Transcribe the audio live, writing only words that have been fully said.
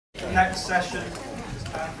next session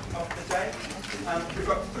of the day. We've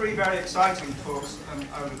got three very exciting talks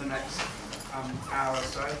over the next hour or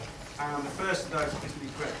so. And the first of those gives me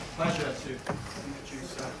great pleasure to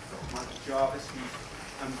introduce Dr. Michael Jarvis,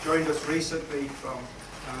 who joined us recently from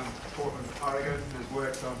Portland, Oregon, and has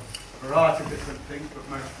worked on a variety of different things, but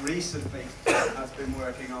most recently has been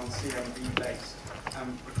working on CMV-based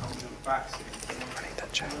recombinant vaccines.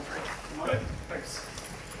 Thanks.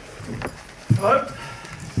 Hello.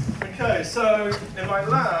 Okay, so in my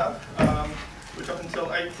lab, which up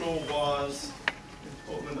until April was in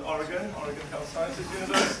Portland, Oregon Health Sciences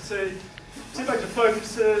University, two major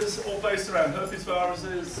focuses, all based around herpes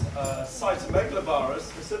viruses, cytomegalovirus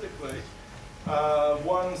specifically.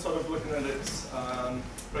 One sort of looking at its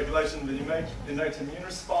regulation of the innate immune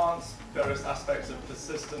response, various aspects of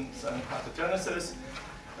persistence and pathogenesis.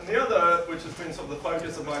 And the other, which has been sort of the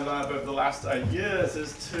focus of my lab over the last 8 years,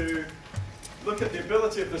 is to look at the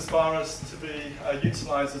ability of this virus to be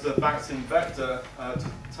utilized as a vaccine vector to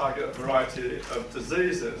target a variety of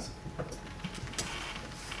diseases.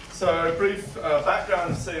 So a brief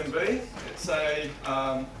background of CMV. It's a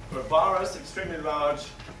virus, extremely large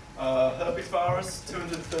herpes virus,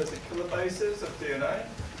 230 kilobases of DNA,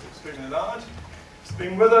 extremely large. It's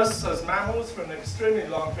been with us as mammals for an extremely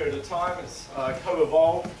long period of time. It's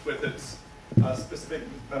co-evolved with its specific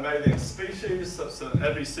mammalian species, such that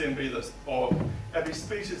every CMV every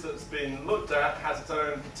species that's been looked at has its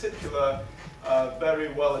own particular,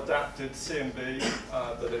 very well-adapted CMV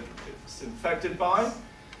that it's infected by.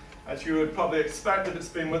 As you would probably expect, that it's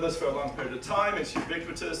been with us for a long period of time. It's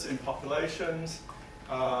ubiquitous in populations.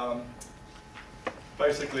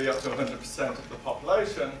 Basically, up to 100% of the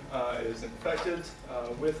population is infected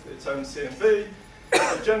with its own CMV.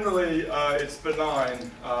 But generally, it's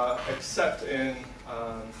benign, except in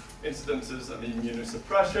incidences of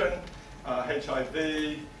immunosuppression,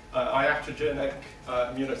 HIV, iatrogenic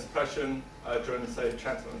immunosuppression during, say,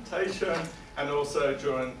 transplantation, and also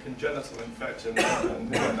during congenital infection in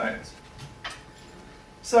neonates.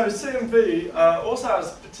 So CMV also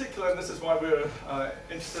has particular, and this is why we're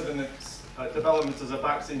interested in its development as a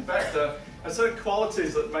vaccine vector, and certain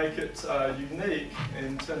qualities that make it unique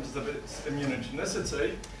in terms of its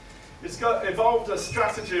immunogenicity. It's evolved a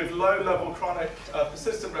strategy of low-level chronic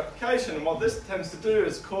persistent replication, and what this tends to do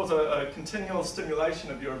is cause a continual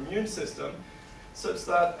stimulation of your immune system, such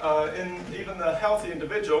that in even the healthy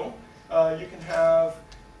individual, you can have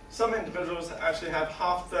some individuals actually have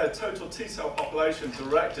half their total T-cell population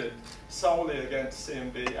directed solely against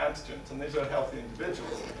CMV antigens, and these are healthy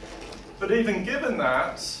individuals. But even given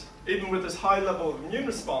that, even with this high level of immune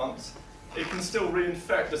response, it can still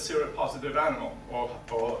reinfect a seropositive animal or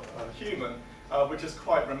a human, which is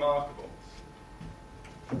quite remarkable.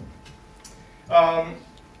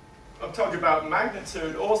 I've told you about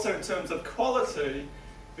magnitude, also in terms of quality,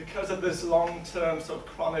 because of this long-term sort of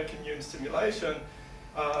chronic immune stimulation,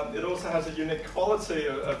 it also has a unique quality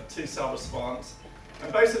of T-cell response.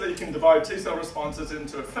 And basically, you can divide T-cell responses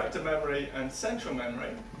into effector memory and central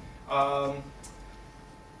memory.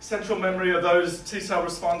 Central memory are those T-cell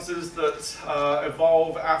responses that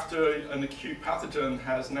evolve after an acute pathogen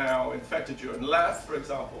has now infected you and left, for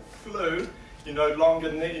example, flu. You no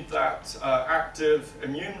longer need that active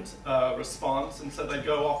immune response, and so they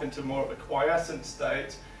go off into more of a quiescent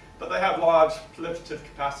state. But they have large proliferative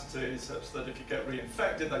capacities, such that if you get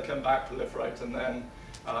reinfected, they come back, proliferate, and then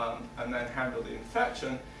handle the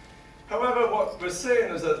infection. However, what we're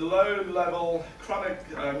seeing is that low-level chronic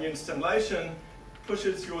immune stimulation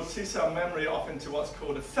pushes your T-cell memory off into what's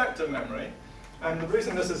called effector memory. And the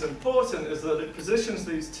reason this is important is that it positions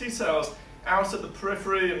these T-cells out of the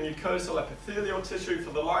periphery and mucosal epithelial tissue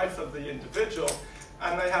for the life of the individual,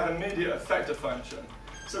 and they have immediate effector function.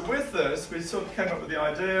 So with this, we sort of came up with the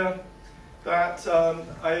idea that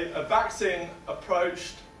a vaccine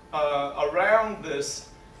approached around this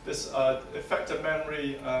effector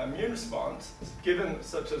memory immune response,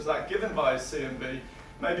 such as that given by CMV,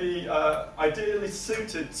 may be ideally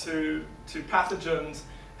suited to pathogens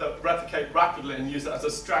that replicate rapidly and use it as a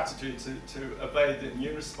strategy to evade the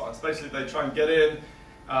immune response. Basically, they try and get in,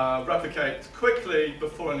 replicate quickly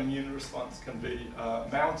before an immune response can be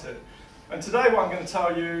mounted. And today what I'm going to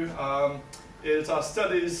tell you is our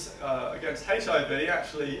studies against HIV,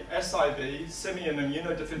 actually SIV, simian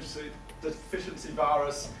immunodeficiency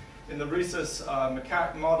virus, in the rhesus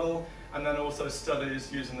macaque model, and then also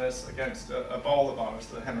studies using this against ebola virus,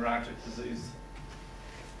 the hemorrhagic disease.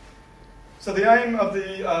 So the aim of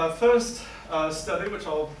the first study, which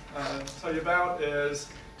I'll tell you about, is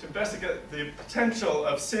to investigate the potential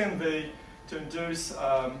of CMV to induce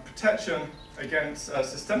protection against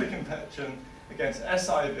systemic infection against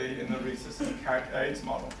SIV in the rhesus macaque AIDS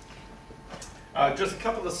model. Just a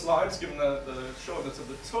couple of slides, given the shortness of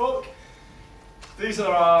the talk. These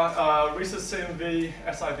are our rhesus CMV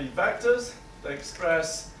SIV vectors. They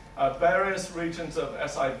express various regions of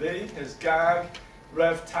SIV. Here's GAG,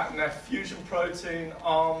 Rev-TATNF fusion protein,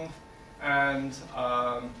 OMV, and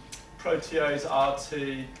protease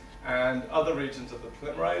RT, and other regions of the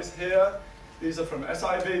polymerase here. These are from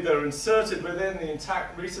SIV. They're inserted within the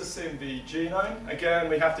intact rhesus CMV genome. Again,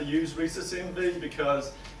 we have to use rhesus CMV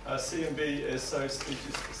because CMV is so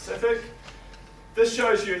species specific. This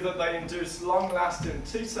shows you that they induce long-lasting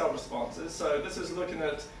T-cell responses. So this is looking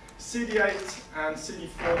at CD8 and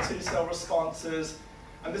CD4 T-cell responses.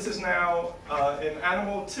 And this is now in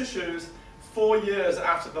animal tissues 4 years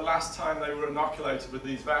after the last time they were inoculated with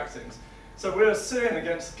these vaccines. So we're seeing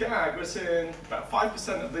against GAG, we're seeing about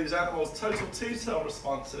 5% of these animals' total T-cell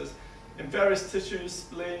responses in various tissues,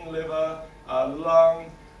 spleen, liver, lung,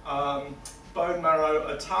 bone marrow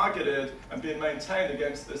are targeted and being maintained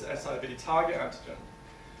against this SIV target antigen.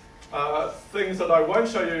 Things that I won't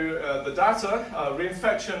show you the data,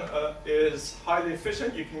 reinfection is highly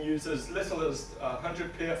efficient. You can use as little as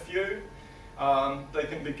 100 PFU. They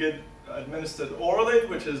can be administered orally,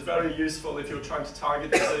 which is very useful if you're trying to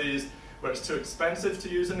target disease where it's too expensive to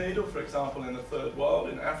use a needle, for example, in the third world,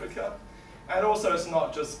 in Africa. And also, it's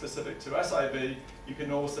not just specific to SIV. You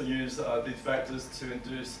can also use these vectors to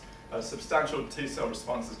induce substantial T-cell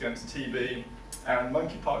responses against TB and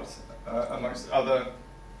monkeypox, amongst other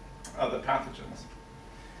pathogens.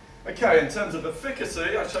 Okay, in terms of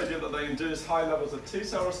efficacy, I showed you that they induce high levels of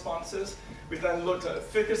T-cell responses. We then looked at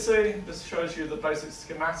efficacy. This shows you the basic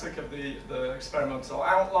schematic of the experimental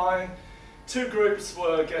outline. Two groups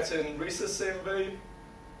were getting rhesus CMV,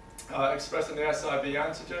 expressing the SIV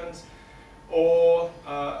antigens, or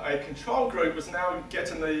a control group was now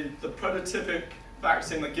getting the prototypic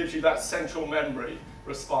vaccine that gives you that central memory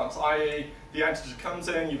response, i.e. the antigen comes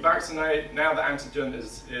in, you vaccinate, now the antigen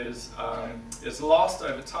is lost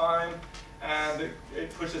over time, and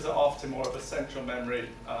it pushes it off to more of a central memory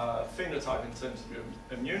phenotype in terms of your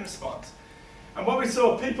immune response. And what we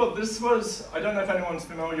saw, this was, I don't know if anyone's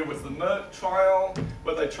familiar with the Merck trial,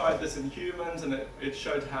 where they tried this in humans, and it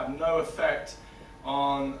showed to have no effect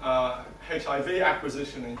on HIV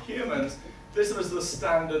acquisition in humans. This was the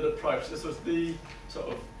standard approach. This was the sort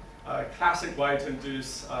of classic way to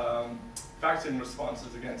induce vaccine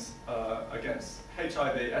responses against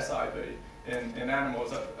HIV, SIV in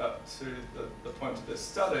animals up to the point of this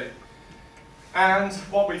study. And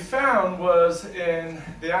what we found was in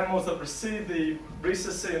the animals that received the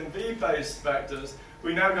rhesus CMV-based vectors,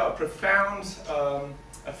 we now got a profound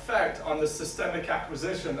effect on the systemic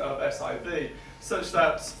acquisition of SIV, such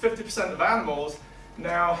that 50% of animals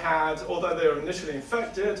now had, although they were initially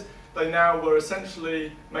infected, they now were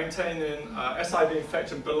essentially maintaining SIV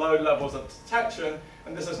infection below levels of detection,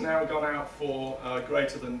 and this has now gone out for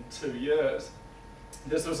greater than 2 years.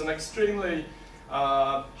 This was an extremely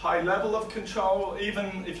high level of control.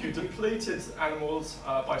 Even if you depleted animals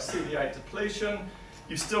by CD8 depletion,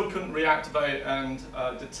 you still couldn't reactivate and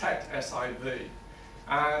detect SIV.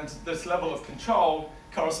 And this level of control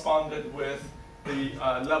corresponded with the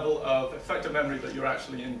level of effector memory that you're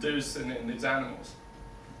actually inducing in these animals.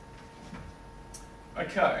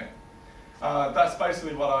 Okay, that's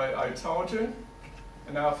basically what I told you.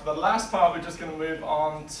 And now for the last part, we're just going to move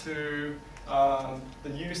on to the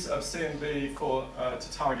use of CMV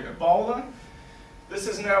to target Ebola. This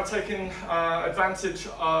is now taking advantage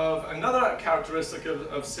of another characteristic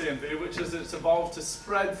of CMV, which is it's evolved to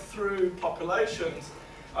spread through populations,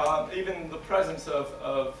 even in the presence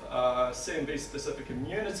of CMV-specific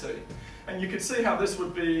immunity. And you can see how this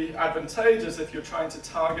would be advantageous if you're trying to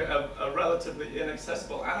target a relatively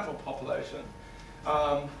inaccessible animal population.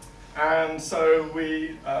 And so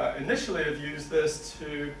we initially have used this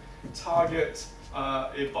to target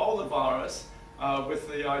Ebola virus with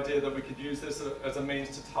the idea that we could use this as a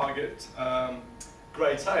means to target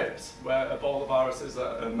great apes, where Ebola virus is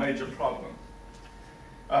a major problem.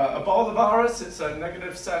 Ebola virus, it's a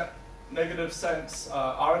negative sense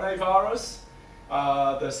RNA virus.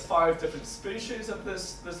 There's 5 different species of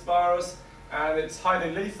this virus, and it's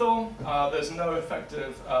highly lethal. There's no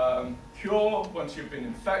effective cure once you've been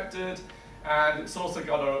infected, and it's also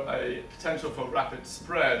got a potential for rapid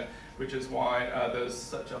spread, which is why there's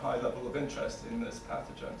such a high level of interest in this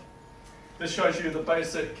pathogen. This shows you the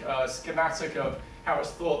basic schematic of how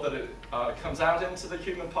it's thought that it comes out into the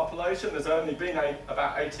human population. There's only been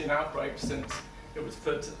about 18 outbreaks since it was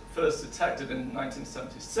first detected in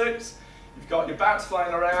 1976. You've got your bats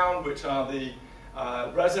flying around, which are the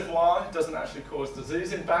reservoir. It doesn't actually cause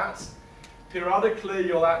disease in bats. periodically,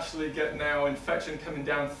 you'll actually get now infection coming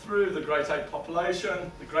down through the great ape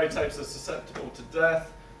population. The great apes are susceptible to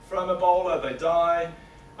death from Ebola, they die.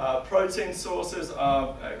 Protein sources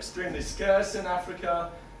are extremely scarce in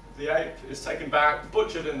Africa. The ape is taken back,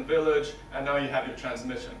 butchered in the village, and now you have your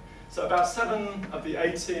transmission. So about 7 of the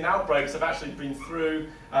 18 outbreaks have actually been through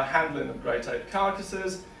handling of great ape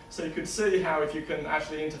carcasses. So you could see how if you can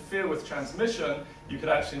actually interfere with transmission, you could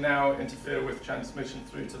actually now interfere with transmission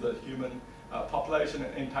through to the human population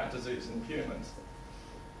and impact disease in humans.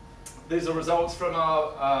 These are results from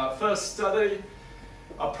our first study.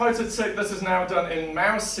 Our prototype, this is now done in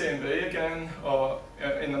mouse CMV again, or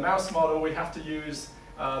in the mouse model we have to use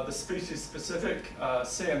the species-specific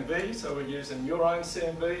CMV, so we're using murine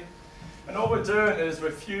CMV. And all we're doing is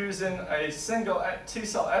we're fusing a single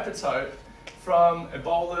T-cell epitope from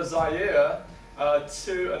Ebola Zaire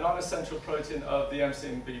to a non-essential protein of the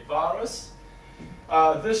MCMV virus.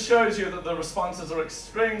 This shows you that the responses are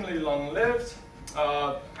extremely long-lived.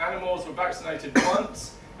 Animals were vaccinated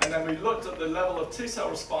once, and then we looked at the level of T-cell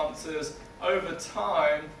responses over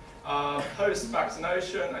time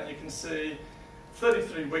post-vaccination, and you can see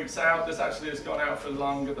 33 weeks out, this actually has gone out for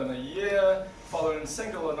longer than a year. Following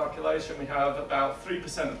single inoculation, we have about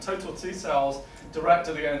 3% of total T cells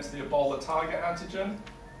directed against the Ebola target antigen.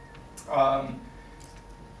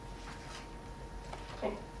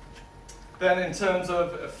 Then in terms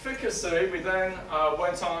of efficacy, we then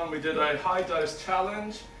went on, we did a high dose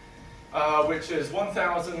challenge, which is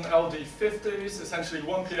 1,000 LD50s, essentially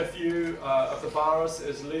 1 PFU of the virus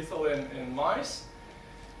is lethal in mice.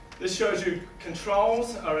 This shows you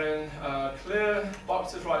controls are in clear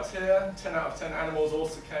boxes right here. 10 out of 10 animals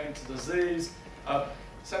also came to disease,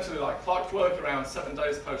 essentially like clockwork around 7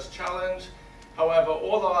 days post-challenge. However,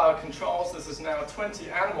 all of our controls, this is now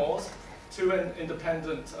 20 animals, 2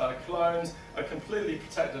 independent clones, are completely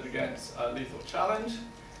protected against lethal challenge.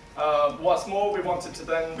 What's more, we wanted to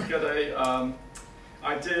then get a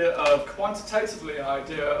idea of, quantitatively, an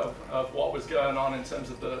idea of what was going on in terms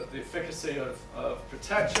of the efficacy of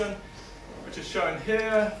protection, which is shown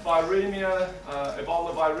here. Viremia,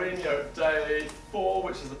 Ebola viremia at day 4,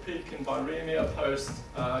 which is the peak in viremia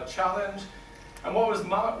post-challenge. And what was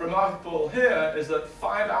remarkable here is that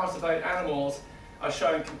 5 out of 8 animals are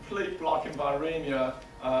showing complete blocking viremia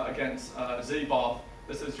against ZBOV.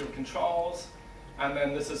 This is your controls. And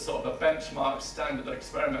then this is sort of a benchmark standard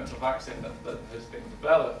experimental vaccine that has been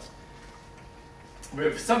developed.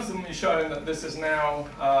 We've subsequently shown that this is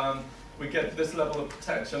now, we get this level of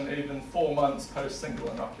protection even 4 months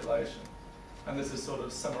post-single inoculation. And this is sort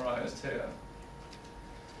of summarized here.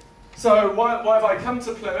 So why have I come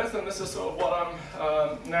to Plymouth? And this is sort of what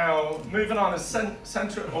I'm now moving on as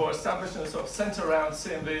establishing a sort of center around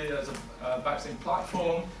CMV as a vaccine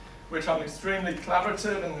platform, which I'm extremely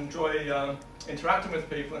collaborative and enjoy interacting with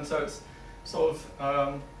people, and so it's sort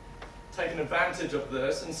of taken advantage of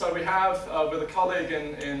this. And so we have, with a colleague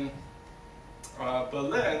in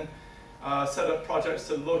Berlin, set up projects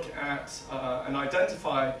to look at and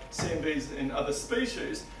identify CMVs in other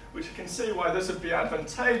species, which you can see why this would be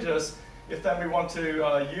advantageous if then we want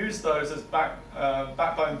to use those as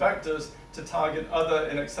backbone vectors to target other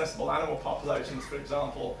inaccessible animal populations, for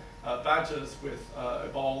example, badgers with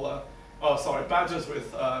badgers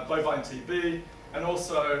with bovine TB, and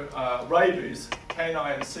also rabies,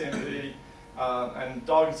 canine CMV, and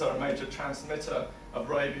dogs are a major transmitter of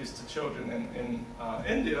rabies to children in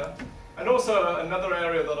India. And also another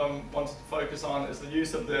area that I wanted to focus on is the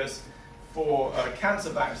use of this for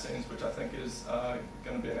cancer vaccines, which I think is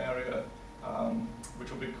going to be an area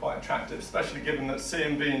which will be quite attractive, especially given that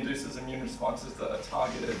CMV induces immune responses that are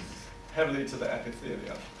targeted heavily to the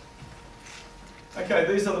epithelia. Okay,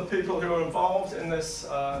 these are the people who are involved in this,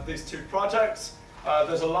 these 2 projects.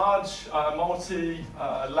 There's a large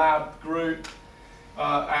multi-lab group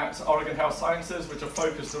at Oregon Health Sciences which are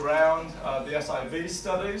focused around the SIV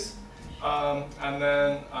studies. And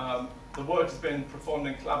then the work has been performed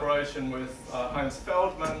in collaboration with Heinz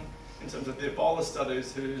Feldman in terms of the Ebola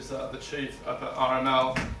studies, who's the chief up at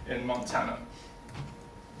RML in Montana.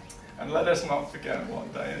 And let us not forget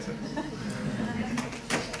what day it is.